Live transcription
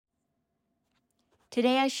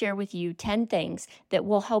Today I share with you 10 things that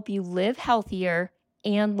will help you live healthier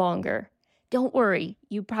and longer. Don't worry,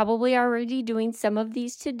 you probably are already doing some of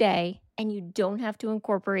these today, and you don't have to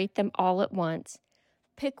incorporate them all at once.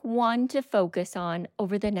 Pick one to focus on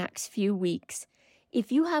over the next few weeks. If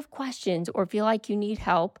you have questions or feel like you need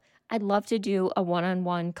help, I'd love to do a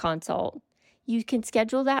one-on-one consult. You can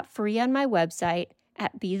schedule that free on my website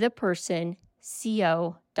at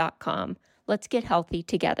bethepersonco.com. Let's get healthy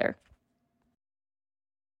together.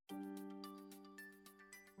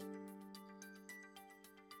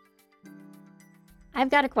 I've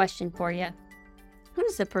got a question for you.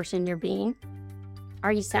 Who's the person you're being?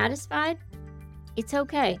 Are you satisfied? It's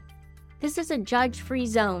okay. This is a judge-free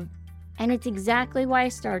zone, and it's exactly why I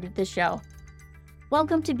started the show.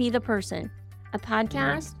 Welcome to Be the Person, a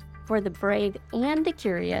podcast for the brave and the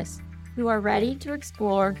curious who are ready to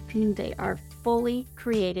explore who they are fully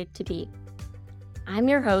created to be. I'm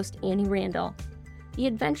your host, Annie Randall, the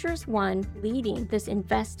adventurous one leading this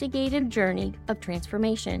investigative journey of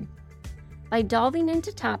transformation. By delving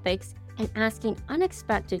into topics and asking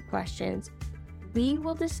unexpected questions, we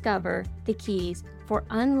will discover the keys for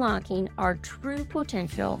unlocking our true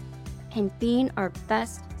potential and being our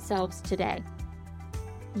best selves today.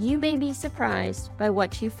 You may be surprised by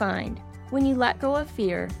what you find when you let go of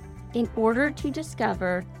fear in order to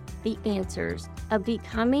discover the answers of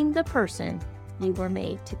becoming the person you were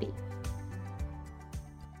made to be.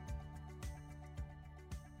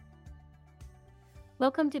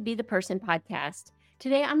 Welcome to Be the Person podcast.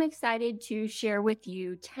 Today, I'm excited to share with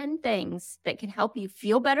you 10 things that can help you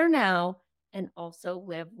feel better now and also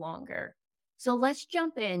live longer. So let's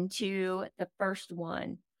jump into the first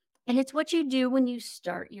one. And it's what you do when you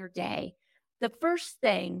start your day. The first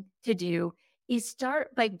thing to do is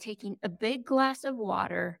start by taking a big glass of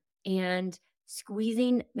water and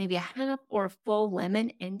squeezing maybe a half or a full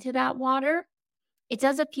lemon into that water. It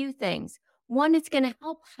does a few things. One, it's going to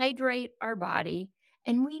help hydrate our body.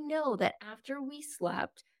 And we know that after we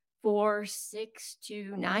slept for 6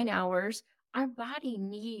 to 9 hours, our body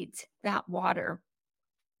needs that water.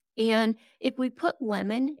 And if we put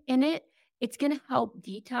lemon in it, it's going to help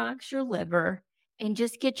detox your liver and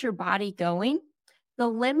just get your body going. The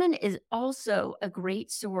lemon is also a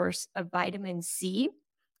great source of vitamin C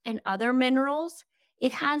and other minerals.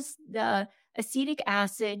 It has the acetic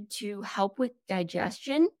acid to help with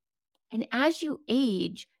digestion. And as you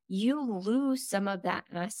age, you lose some of that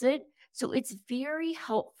acid. So it's very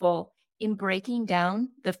helpful in breaking down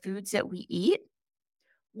the foods that we eat.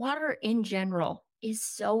 Water in general is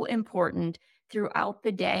so important throughout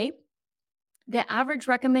the day. The average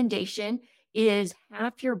recommendation is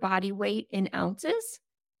half your body weight in ounces.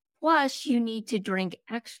 Plus, you need to drink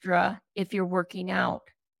extra if you're working out.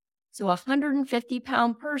 So a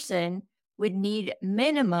 150-pound person would need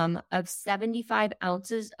minimum of 75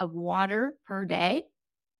 ounces of water per day.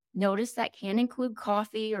 Notice that can't include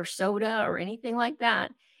coffee or soda or anything like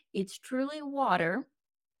that. It's truly water.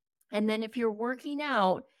 And then if you're working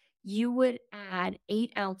out, you would add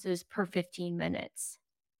 8 ounces per 15 minutes.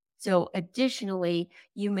 So additionally,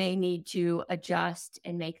 you may need to adjust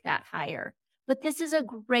and make that higher. But this is a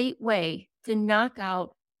great way to knock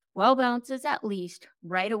out 12 ounces at least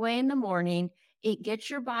right away in the morning. It gets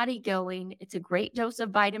your body going. It's a great dose of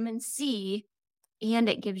vitamin C, and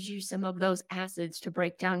it gives you some of those acids to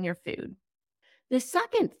break down your food. The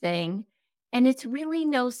second thing, and it's really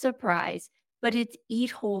no surprise, but it's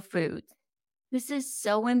eat whole foods. This is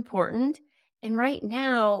so important. And right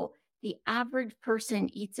now, the average person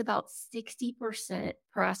eats about 60%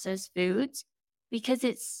 processed foods because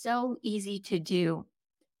it's so easy to do.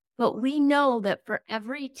 But we know that for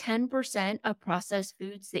every 10% of processed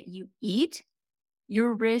foods that you eat,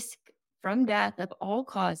 your risk from death of all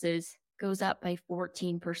causes goes up by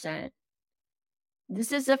 14%.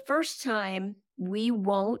 This is the first time we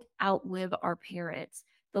won't outlive our parents.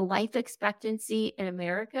 The life expectancy in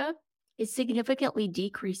America is significantly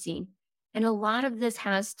decreasing. And a lot of this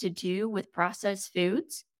has to do with processed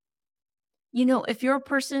foods. You know, if you're a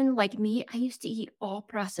person like me, I used to eat all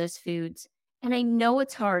processed foods. And I know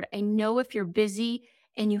it's hard. I know if you're busy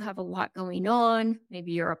and you have a lot going on,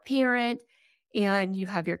 maybe you're a parent and you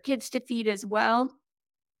have your kids to feed as well,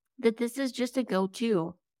 that this is just a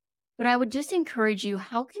go-to. But I would just encourage you,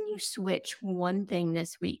 how can you switch one thing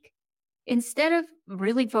this week? Instead of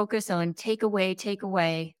really focus on take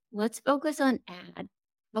away, let's focus on add.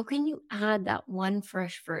 How can you add that one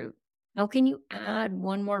fresh fruit? How can you add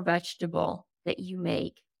one more vegetable that you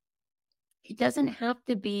make? It doesn't have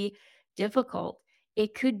to be difficult.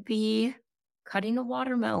 It could be cutting a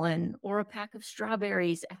watermelon or a pack of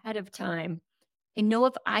strawberries ahead of time. And know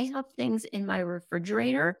if I have things in my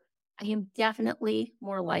refrigerator, I am definitely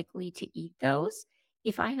more likely to eat those.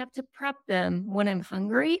 If I have to prep them when I'm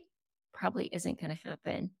hungry, probably isn't going to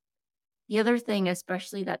happen. The other thing,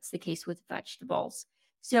 especially that's the case with vegetables.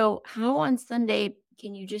 So, how on Sunday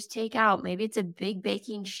can you just take out, maybe it's a big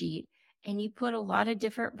baking sheet and you put a lot of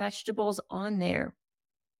different vegetables on there?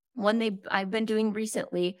 I've been doing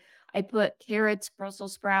recently, I put carrots,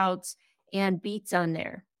 Brussels sprouts, and beets on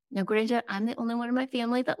there. Now, granted, I'm the only one in my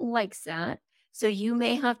family that likes that. So you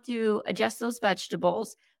may have to adjust those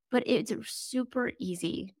vegetables, but it's super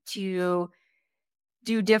easy to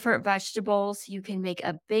do different vegetables. You can make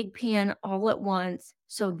a big pan all at once.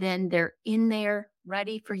 So then they're in there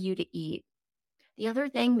ready for you to eat. The other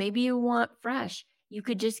thing, maybe you want fresh. You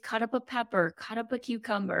could just cut up a pepper, cut up a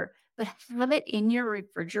cucumber, but have it in your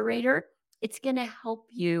refrigerator. It's going to help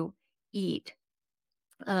you eat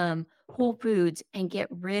whole foods and get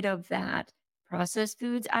rid of that processed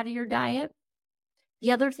foods out of your diet.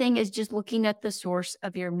 The other thing is just looking at the source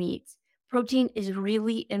of your meats. Protein is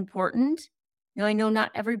really important. Now, I know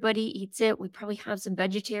not everybody eats it. We probably have some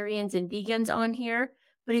vegetarians and vegans on here,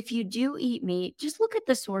 but if you do eat meat, just look at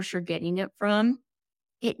the source you're getting it from.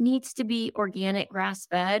 It needs to be organic, grass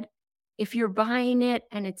fed. If you're buying it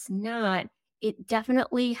and it's not, it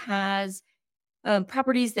definitely has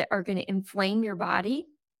properties that are going to inflame your body.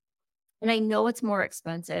 And I know it's more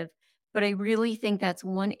expensive, but I really think that's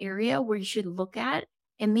one area where you should look at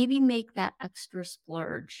and maybe make that extra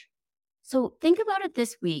splurge. So think about it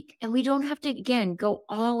this week. And we don't have to, again, go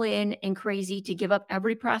all in and crazy to give up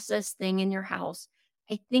every processed thing in your house.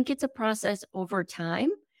 I think it's a process over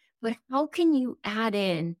time, but how can you add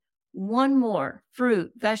in one more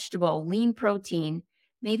fruit, vegetable, lean protein?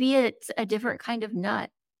 Maybe it's a different kind of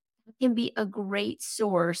nut. It can be a great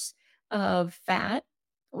source of fat,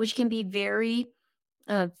 which can be very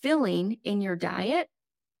filling in your diet.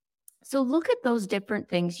 So look at those different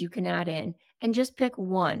things you can add in and just pick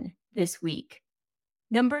one this week.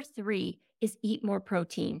 Number 3 is eat more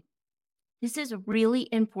protein. This is really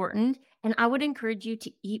important, and I would encourage you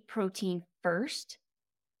to eat protein first.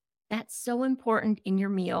 That's so important in your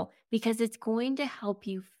meal because it's going to help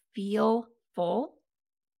you feel full,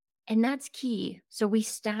 and that's key. So we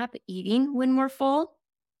stop eating when we're full.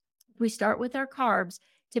 If we start with our carbs,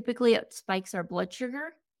 typically it spikes our blood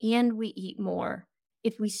sugar and we eat more.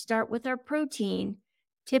 If we start with our protein,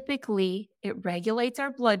 typically it regulates our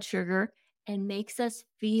blood sugar and makes us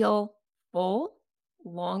feel full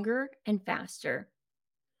longer and faster.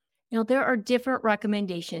 Now, there are different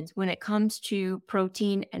recommendations when it comes to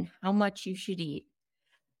protein and how much you should eat.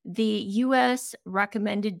 The US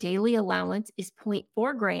recommended daily allowance is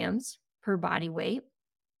 0.4 grams per body weight.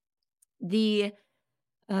 The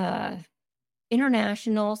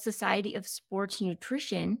International Society of Sports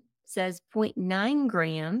Nutrition says 0.9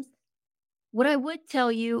 grams. What I would tell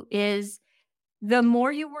you is the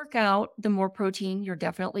more you work out, the more protein you're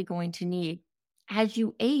definitely going to need. As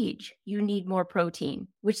you age, you need more protein,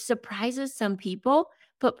 which surprises some people,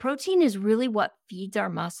 but protein is really what feeds our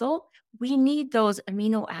muscle. We need those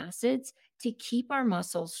amino acids to keep our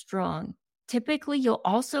muscles strong. Typically, you'll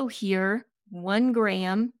also hear 1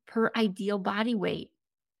 gram per ideal body weight.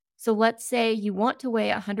 So let's say you want to weigh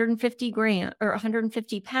 150 grams or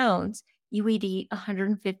 150 pounds, you would eat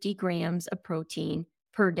 150 grams of protein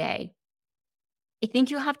per day. I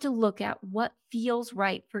think you have to look at what feels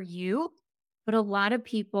right for you, but a lot of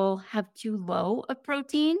people have too low of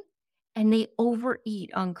protein and they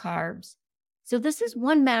overeat on carbs. So this is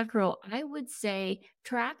one macro I would say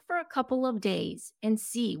track for a couple of days and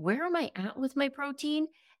see where am I at with my protein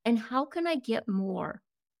and how can I get more?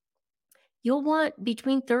 You'll want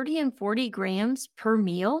between 30 and 40 grams per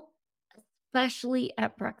meal, especially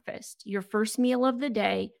at breakfast, your first meal of the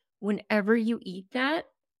day. Whenever you eat that,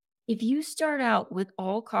 if you start out with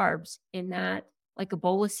all carbs in that, like a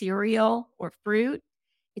bowl of cereal or fruit,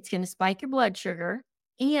 it's going to spike your blood sugar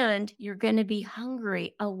and you're going to be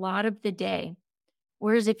hungry a lot of the day.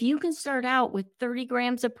 Whereas if you can start out with 30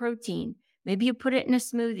 grams of protein, maybe you put it in a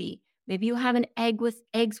smoothie, maybe you have an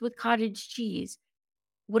eggs with cottage cheese,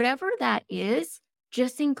 whatever that is,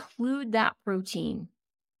 just include that protein.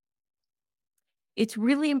 It's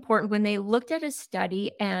really important when they looked at a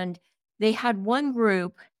study and they had one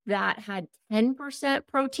group that had 10%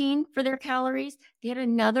 protein for their calories. They had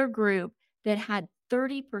another group that had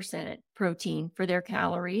 30% protein for their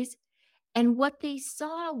calories. And what they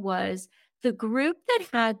saw was the group that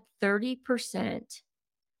had 30%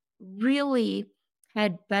 really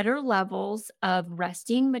had better levels of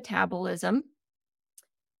resting metabolism.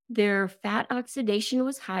 Their fat oxidation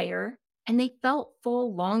was higher and they felt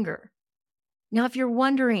full longer. Now, if you're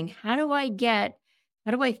wondering, how do I get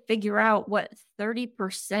How do I figure out what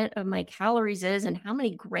 30% of my calories is and how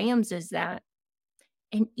many grams is that?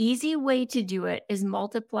 An easy way to do it is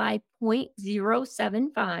multiply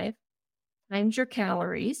 0.075 times your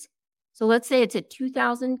calories. So let's say it's a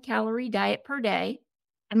 2,000 calorie diet per day.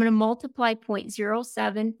 I'm going to multiply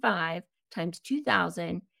 0.075 times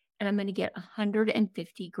 2,000, and I'm going to get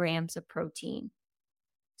 150 grams of protein.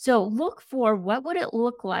 So look for what would it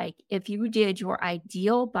look like if you did your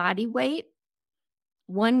ideal body weight,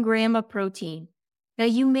 1 gram of protein. Now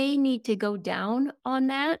you may need to go down on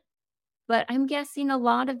that, but I'm guessing a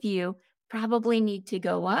lot of you probably need to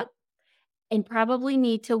go up and probably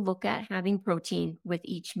need to look at having protein with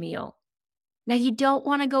each meal. Now, you don't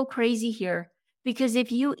want to go crazy here because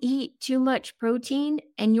if you eat too much protein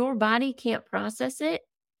and your body can't process it,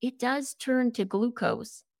 it does turn to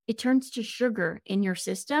glucose. It turns to sugar in your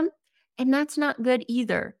system, and that's not good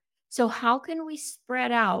either. So, how can we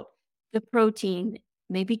spread out the protein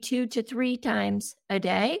maybe 2 to 3 times a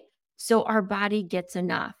day so our body gets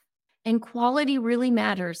enough? And quality really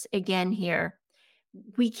matters again here.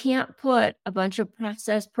 We can't put a bunch of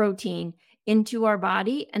processed protein into our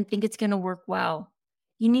body and think it's going to work well.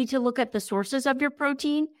 You need to look at the sources of your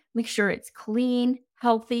protein, make sure it's clean,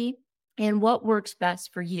 healthy, and what works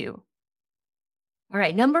best for you. All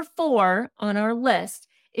right, number 4 on our list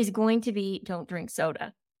is going to be don't drink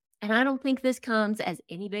soda. And I don't think this comes as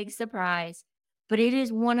any big surprise, but it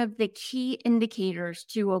is one of the key indicators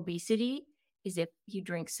to obesity is if you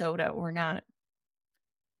drink soda or not.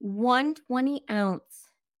 120-ounce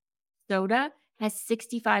soda has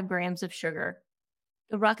 65 grams of sugar.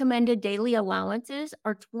 The recommended daily allowances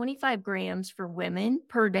are 25 grams for women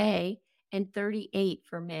per day and 38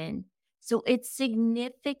 for men. So it's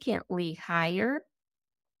significantly higher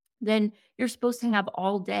than you're supposed to have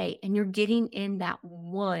all day, and you're getting in that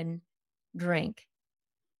one drink.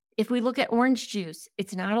 If we look at orange juice,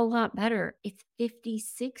 it's not a lot better. It's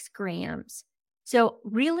 56 grams. So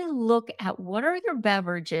really look at what are your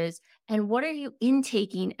beverages and what are you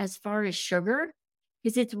intaking as far as sugar?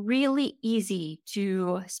 Because it's really easy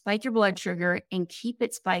to spike your blood sugar and keep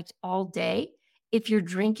it spiked all day if you're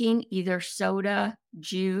drinking either soda,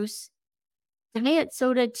 juice. Diet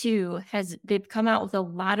soda too they've come out with a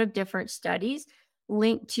lot of different studies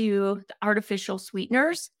linked to the artificial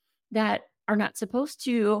sweeteners that are not supposed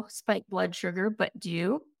to spike blood sugar, but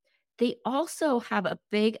do. They also have a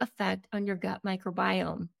big effect on your gut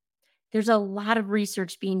microbiome. There's a lot of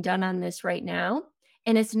research being done on this right now,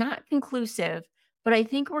 and it's not conclusive, but I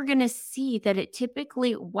think we're going to see that it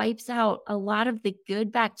typically wipes out a lot of the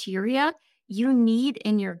good bacteria you need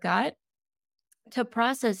in your gut to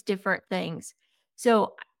process different things.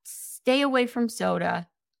 So stay away from soda.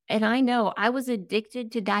 And I know I was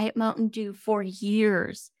addicted to Diet Mountain Dew for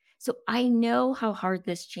years. So I know how hard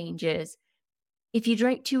this change is. If you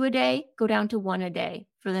drink 2 a day, go down to 1 a day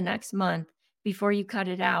for the next month before you cut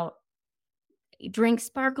it out. Drink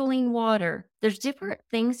sparkling water. There's different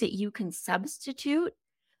things that you can substitute,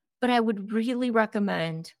 but I would really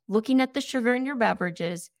recommend looking at the sugar in your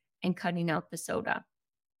beverages and cutting out the soda.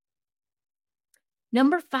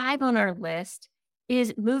 Number 5 on our list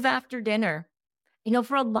is move after dinner.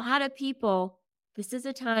 For a lot of people, this is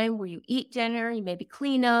a time where you eat dinner, you maybe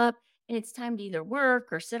clean up, and it's time to either work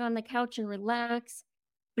or sit on the couch and relax.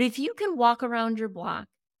 But if you can walk around your block,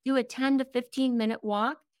 do a 10 to 15-minute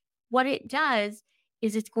walk, what it does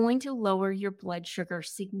is it's going to lower your blood sugar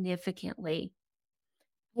significantly.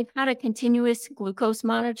 I've had a continuous glucose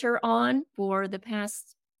monitor on for the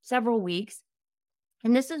past several weeks,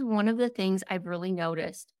 and this is one of the things I've really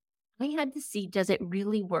noticed. I had to see, does it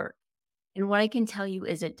really work? And what I can tell you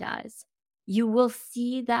is it does. You will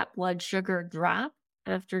see that blood sugar drop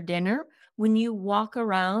after dinner when you walk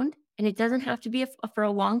around, and it doesn't have to be for a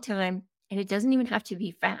long time, and it doesn't even have to be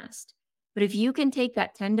fast. But if you can take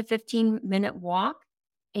that 10 to 15-minute walk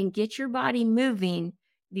and get your body moving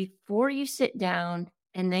before you sit down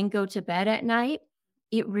and then go to bed at night,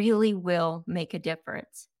 it really will make a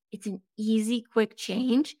difference. It's an easy, quick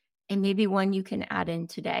change, and maybe one you can add in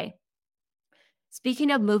today.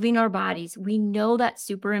 Speaking of moving our bodies, we know that's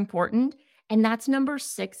super important, and that's number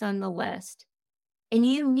 6 on the list. And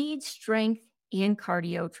you need strength and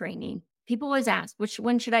cardio training. People always ask, which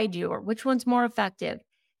one should I do, or which one's more effective?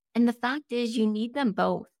 And the fact is, you need them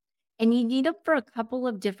both, and you need them for a couple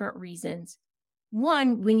of different reasons.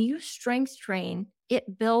 One, when you strength train,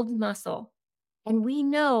 it builds muscle, and we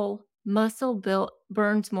know muscle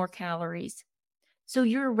burns more calories. So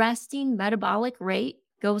your resting metabolic rate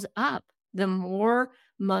goes up the more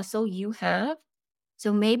muscle you have.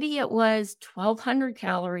 So maybe it was 1,200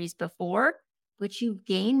 calories before, but you've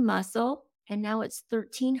gained muscle and now it's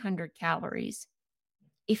 1,300 calories.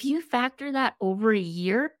 If you factor that over a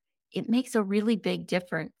year, it makes a really big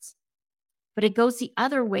difference. But it goes the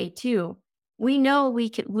other way too. We know we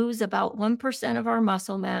could lose about 1% of our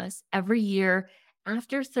muscle mass every year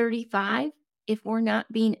after 35 if we're not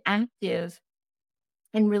being active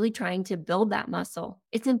and really trying to build that muscle.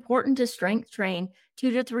 It's important to strength train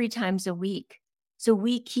 2 to 3 times a week. So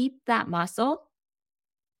we keep that muscle,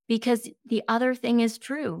 because the other thing is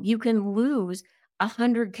true. You can lose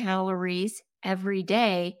 100 calories every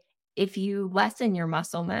day if you lessen your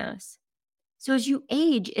muscle mass. So as you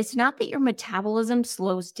age, it's not that your metabolism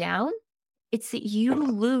slows down, it's that you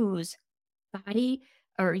lose body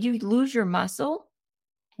or you lose your muscle,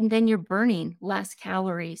 and then you're burning less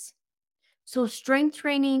calories. So strength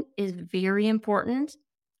training is very important,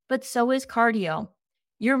 but so is cardio.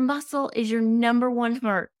 Your muscle is your number one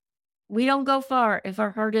heart. We don't go far if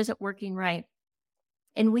our heart isn't working right.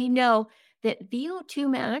 And we know that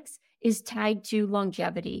VO2 max is tied to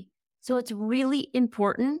longevity. So it's really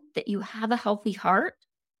important that you have a healthy heart,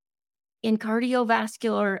 and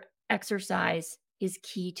cardiovascular exercise is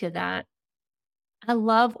key to that. I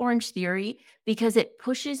love Orange Theory because it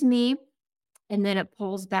pushes me and then it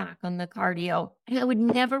pulls back on the cardio. And I would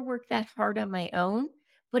never work that hard on my own,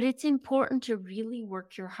 but it's important to really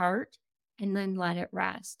work your heart and then let it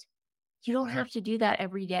rest. You don't have to do that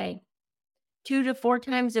every day. 2 to 4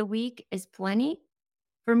 times a week is plenty.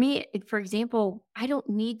 For me, for example, I don't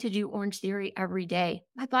need to do Orange Theory every day.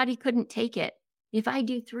 My body couldn't take it. If I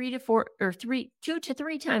do 2 to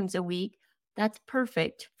 3 times a week, that's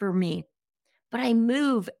perfect for me. But I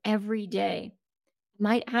move every day.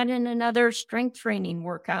 Might add in another strength training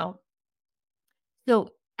workout.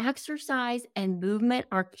 So exercise and movement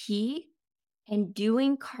are key, and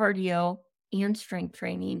doing cardio and strength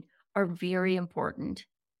training are very important.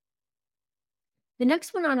 The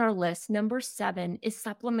next one on our list, number 7, is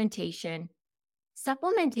supplementation.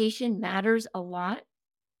 Supplementation matters a lot.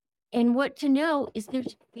 And what to know is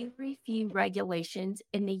there's very few regulations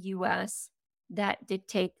in the US that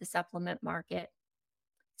dictate the supplement market.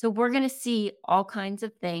 So we're going to see all kinds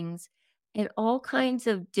of things and all kinds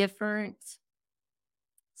of different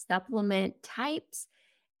supplement types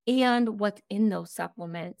and what's in those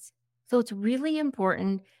supplements. So it's really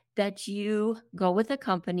important that you go with a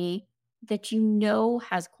company that you know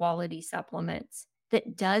has quality supplements,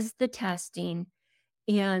 that does the testing,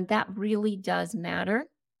 and that really does matter.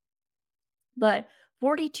 But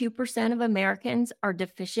 42% of Americans are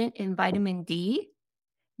deficient in vitamin D.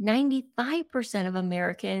 95% of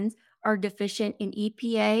Americans are deficient in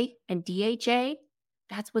EPA and DHA.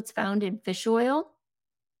 That's what's found in fish oil.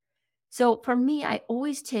 So for me, I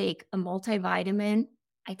always take a multivitamin.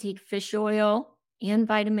 I take fish oil and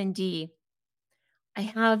vitamin D. I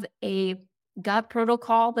have a gut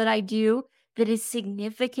protocol that I do that has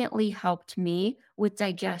significantly helped me with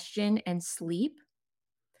digestion and sleep.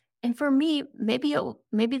 And for me,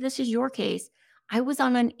 maybe this is your case. I was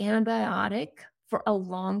on an antibiotic for a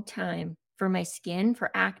long time for my skin, for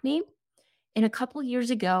acne. And a couple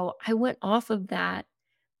years ago, I went off of that,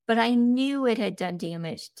 but I knew it had done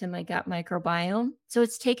damage to my gut microbiome. So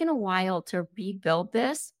it's taken a while to rebuild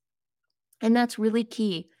this. And that's really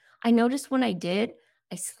key. I noticed when I did,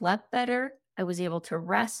 I slept better. I was able to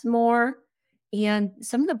rest more, and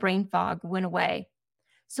some of the brain fog went away.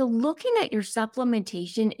 So looking at your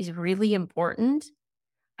supplementation is really important.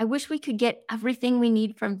 I wish we could get everything we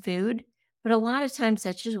need from food, but a lot of times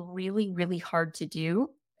that's just really, really hard to do,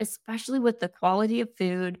 especially with the quality of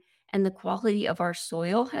food and the quality of our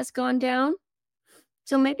soil has gone down.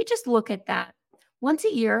 So maybe just look at that. Once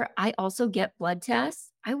a year, I also get blood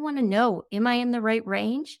tests. I want to know, am I in the right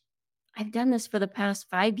range? I've done this for the past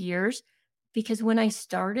 5 years because when I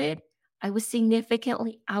started, I was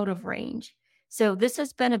significantly out of range. So this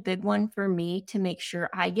has been a big one for me to make sure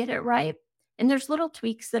I get it right. And there's little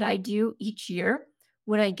tweaks that I do each year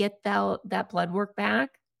when I get that blood work back.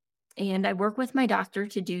 And I work with my doctor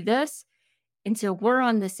to do this. And so we're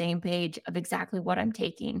on the same page of exactly what I'm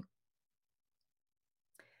taking.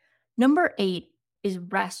 Number 8 is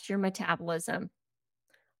rest your metabolism.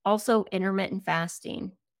 Also, intermittent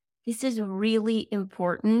fasting. This is really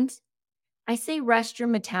important. I say rest your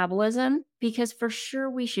metabolism because for sure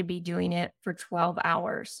we should be doing it for 12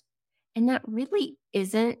 hours. And that really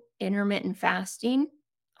isn't intermittent fasting,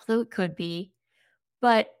 although it could be.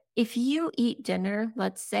 But if you eat dinner,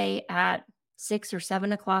 let's say at 6 or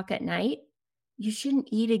 7 o'clock at night, you shouldn't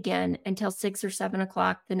eat again until 6 or 7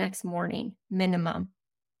 o'clock the next morning, minimum.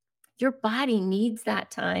 Your body needs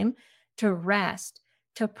that time to rest,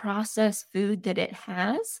 to process food that it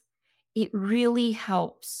has. It really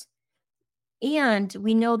helps. And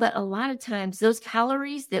we know that a lot of times those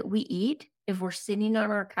calories that we eat, if we're sitting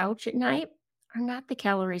on our couch at night are not the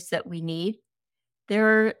calories that we need.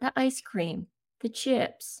 They're the ice cream, the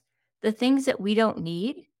chips, the things that we don't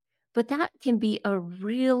need. But that can be a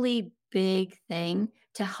really big thing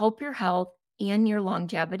to help your health and your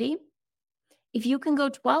longevity. If you can go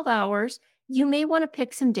 12 hours, you may want to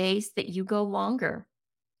pick some days that you go longer.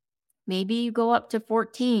 Maybe you go up to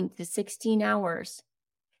 14 to 16 hours.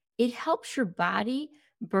 It helps your body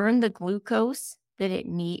burn the glucose that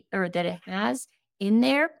it has in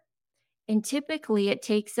there. And typically it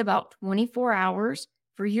takes about 24 hours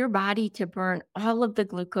for your body to burn all of the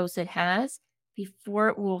glucose it has before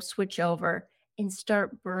it will switch over and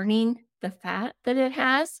start burning the fat that it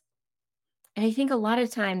has. And I think a lot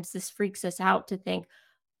of times this freaks us out to think,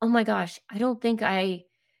 oh my gosh, I don't think I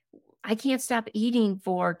can't stop eating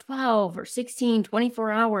for 12 or 16,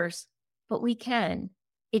 24 hours, but we can.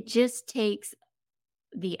 It just takes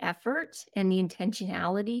the effort and the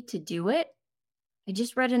intentionality to do it. I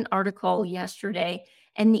just read an article yesterday,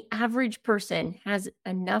 and the average person has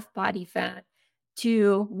enough body fat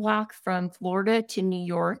to walk from Florida to New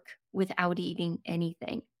York without eating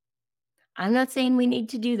anything. I'm not saying we need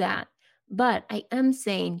to do that, but I am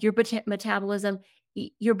saying your metabolism,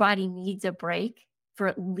 your body needs a break for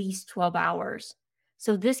at least 12 hours.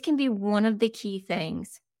 So this can be one of the key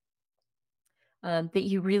things that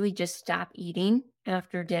you really just stop eating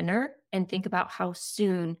after dinner and think about how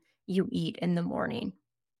soon you eat in the morning.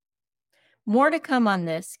 More to come on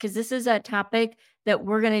this because this is a topic that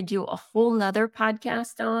we're going to do a whole nother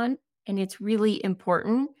podcast on. And it's really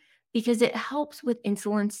important because it helps with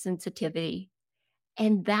insulin sensitivity.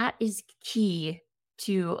 And that is key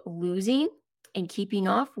to losing and keeping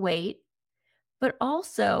off weight. But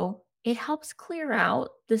also, it helps clear out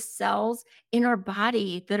the cells in our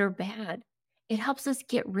body that are bad. It helps us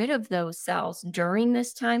get rid of those cells during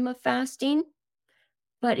this time of fasting.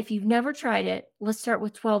 But if you've never tried it, let's start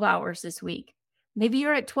with 12 hours this week. Maybe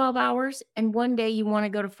you're at 12 hours and one day you want to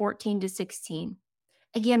go to 14 to 16.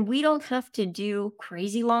 Again, we don't have to do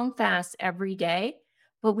crazy long fasts every day,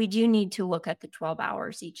 but we do need to look at the 12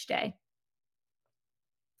 hours each day.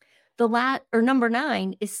 Number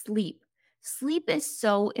 9 is sleep. Sleep is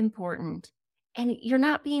so important. And you're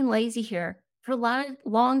not being lazy here. For a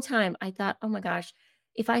long time, I thought, oh my gosh,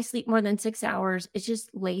 if I sleep more than 6 hours, it's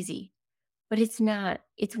just lazy. But it's not.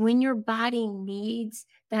 It's when your body needs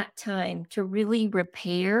that time to really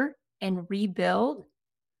repair and rebuild,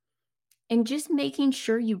 and just making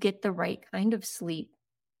sure you get the right kind of sleep.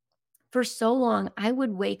 For so long, I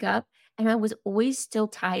would wake up and I was always still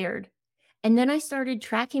tired. And then I started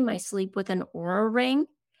tracking my sleep with an Oura ring.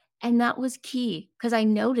 And that was key because I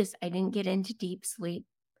noticed I didn't get into deep sleep.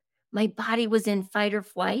 My body was in fight or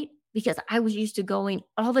flight because I was used to going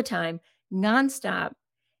all the time, nonstop.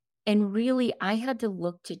 And really, I had to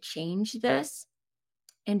look to change this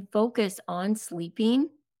and focus on sleeping,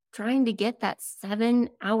 trying to get that 7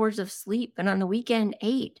 hours of sleep, and on the weekend,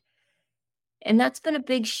 8. And that's been a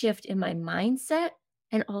big shift in my mindset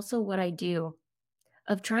and also what I do,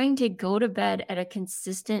 of trying to go to bed at a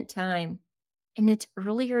consistent time. And it's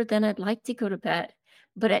earlier than I'd like to go to bed.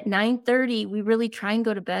 But at 9:30, we really try and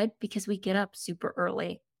go to bed because we get up super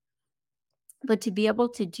early. But to be able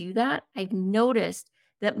to do that, I've noticed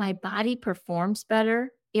that my body performs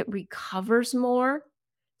better. It recovers more.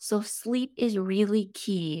 So sleep is really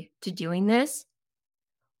key to doing this.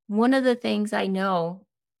 One of the things I know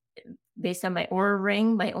based on my Oura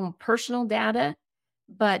ring, my own personal data,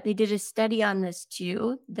 but they did a study on this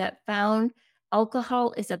too that found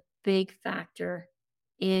alcohol is a big factor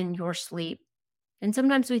in your sleep. And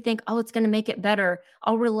sometimes we think, oh, it's going to make it better.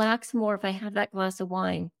 I'll relax more if I have that glass of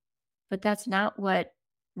wine. But that's not what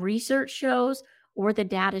research shows or the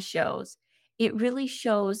data shows. It really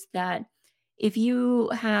shows that if you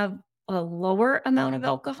have a lower amount of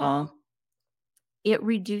alcohol, it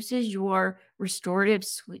reduces your restorative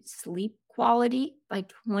sleep quality by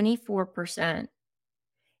 24%.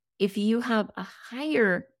 If you have a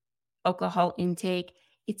higher alcohol intake,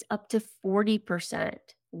 it's up to 40%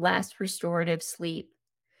 less restorative sleep.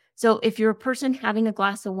 So if you're a person having a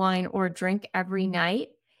glass of wine or a drink every night,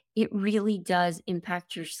 it really does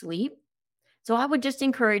impact your sleep. So I would just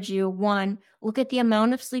encourage you, 1, look at the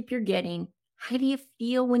amount of sleep you're getting. How do you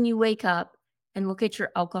feel when you wake up? And look at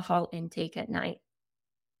your alcohol intake at night.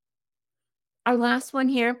 Our last one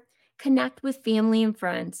here, connect with family and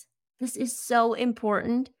friends. This is so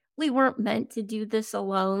important. We weren't meant to do this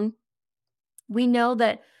alone. We know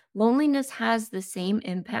that loneliness has the same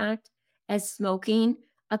impact as smoking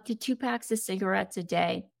up to 2 packs of cigarettes a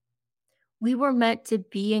day. We were meant to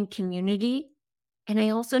be in community. And I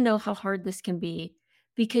also know how hard this can be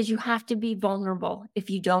because you have to be vulnerable if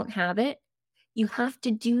you don't have it. You have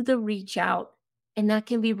to do the reach out, and that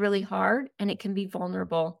can be really hard and it can be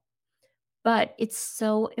vulnerable. But it's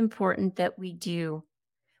so important that we do.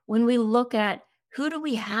 When we look at who do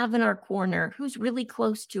we have in our corner, who's really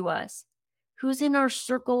close to us, who's in our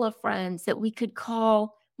circle of friends that we could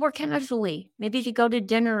call more casually, maybe to go to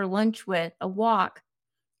dinner or lunch with, a walk,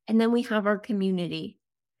 and then we have our community.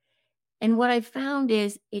 And what I found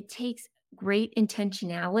is it takes great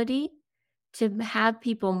intentionality to have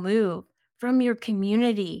people move from your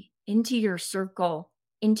community into your circle,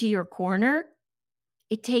 into your corner.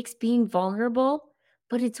 It takes being vulnerable,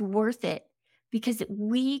 but it's worth it because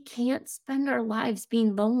we can't spend our lives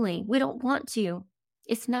being lonely. We don't want to.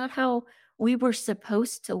 It's not how we were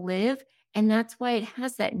supposed to live. And that's why it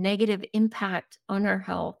has that negative impact on our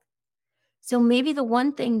health. So maybe the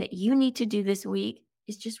one thing that you need to do this week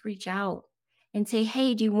is just reach out and say,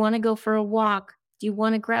 hey, do you want to go for a walk? Do you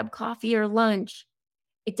want to grab coffee or lunch?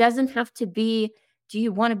 It doesn't have to be, do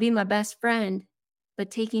you want to be my best friend? But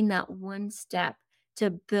taking that one step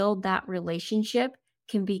to build that relationship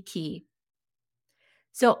can be key.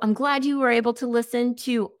 So I'm glad you were able to listen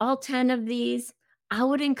to all 10 of these. I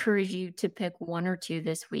would encourage you to pick one or two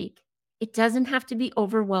this week. It doesn't have to be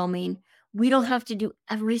overwhelming. We don't have to do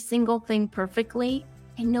every single thing perfectly,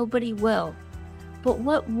 and nobody will. But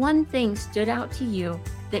what one thing stood out to you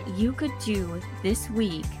that you could do this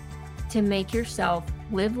week to make yourself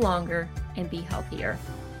live longer and be healthier?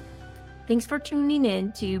 Thanks for tuning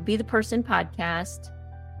in to Be the Person podcast.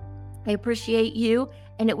 I appreciate you,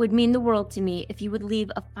 and it would mean the world to me if you would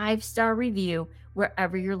leave a 5-star review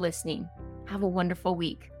wherever you're listening. Have a wonderful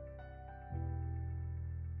week.